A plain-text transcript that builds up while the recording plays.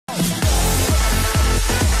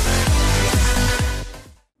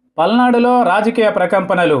పల్నాడులో రాజకీయ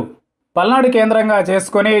ప్రకంపనలు. పల్నాడు కేంద్రంగా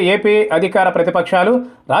చేసుకుని ఏపీ అధికార ప్రతిపక్షాలు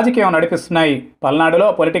రాజకీయం నడిపిస్తున్నాయి. పల్నాడులో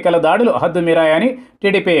పొలిటికల్ దాడులు హద్దుమీరాయని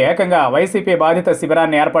టీడీపీ ఏకంగా వైసీపీ బాధిత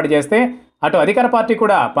శిబిరాన్ని ఏర్పాటు చేస్తే, అటు అధికార పార్టీ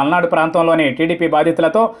కూడా పల్నాడు ప్రాంతంలోని టీడీపీ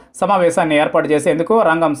బాధితులతో సమావేశాన్ని ఏర్పాటు చేసేందుకు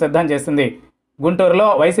రంగం సిద్ధం చేసింది. గుంటూరులో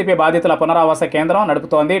వైసీపీ బాధితుల పునరావాస కేంద్రం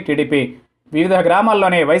నడుపుతోంది టీడీపీ. వివిధ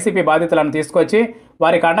గ్రామాల్లోని వైసీపీ బాధితులను తీసుకొచ్చి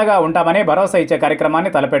వారికి అండగా ఉంటామని భరోసా ఇచ్చే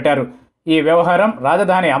కార్యక్రమాన్ని తలపెట్టారు. ఈ వ్యవహారం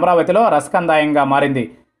రాజధాని అమరావతిలో రసకందాయంగా మారింది.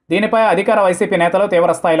 దీనిపై అధికార వైసీపీ నేతలు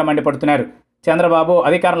తీవ్రస్థాయిలో మండిపడుతున్నారు. చంద్రబాబు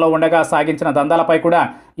అధికారంలో ఉండగా సాగించిన దందాలపై కూడా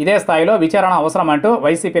ఇదే స్థాయిలో విచారణ అవసరమంటూ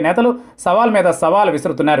వైసీపీ నేతలు సవాల్ మీద సవాల్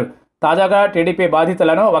విసురుతున్నారు. తాజాగా టీడీపీ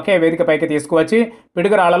బాధితులను ఒకే వేదికపైకి తీసుకువచ్చి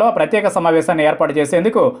పిడుగురాళ్లలో ప్రత్యేక సమావేశాన్ని ఏర్పాటు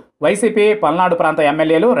చేసేందుకు వైసీపీ పల్నాడు ప్రాంత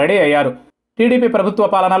ఎమ్మెల్యేలు రెడీ అయ్యారు. టీడీపీ ప్రభుత్వ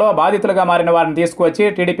పాలనలో బాధితులుగా మారిన వారిని తీసుకువచ్చి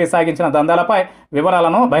టీడీపీ సాగించిన దందాలపై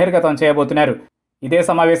వివరాలను బహిర్గతం చేయబోతున్నారు. ఇదే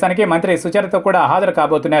సమావేశానికి మంత్రి సుచరిత కూడా హాజరు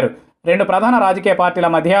కాబోతున్నారు. రెండు ప్రధాన రాజకీయ పార్టీల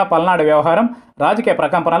మధ్య పల్నాడు వ్యవహారం రాజకీయ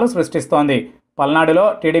ప్రకంపనలు సృష్టిస్తోంది. పల్నాడులో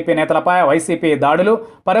టీడీపీ నేతలపై వైసీపీ దాడులు,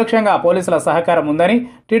 పరోక్షంగా పోలీసుల సహకారం ఉందని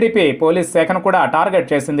టీడీపీ పోలీస్ శాఖను కూడా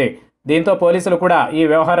టార్గెట్ చేసింది. దీంతో పోలీసులు కూడా ఈ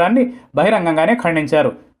వ్యవహారాన్ని బహిరంగంగానే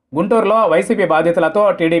ఖండించారు. గుంటూరులో వైసీపీ బాధితులతో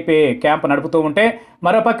టీడీపీ క్యాంప్ నడుపుతూ ఉంటే,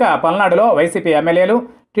 మరోపక్క పల్నాడులో వైసీపీ ఎమ్మెల్యేలు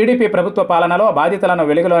టీడీపీ ప్రభుత్వ పాలనలో బాధితులను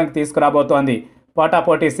వెలుగులోనికి తీసుకురాబోతోంది.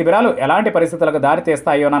 పోటాపోటీ శిబిరాలు ఎలాంటి పరిస్థితులకు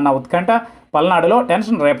దారితీస్తాయోనన్న ఉత్కంఠ పల్నాడులో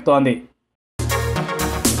టెన్షన్ రేపుతోంది.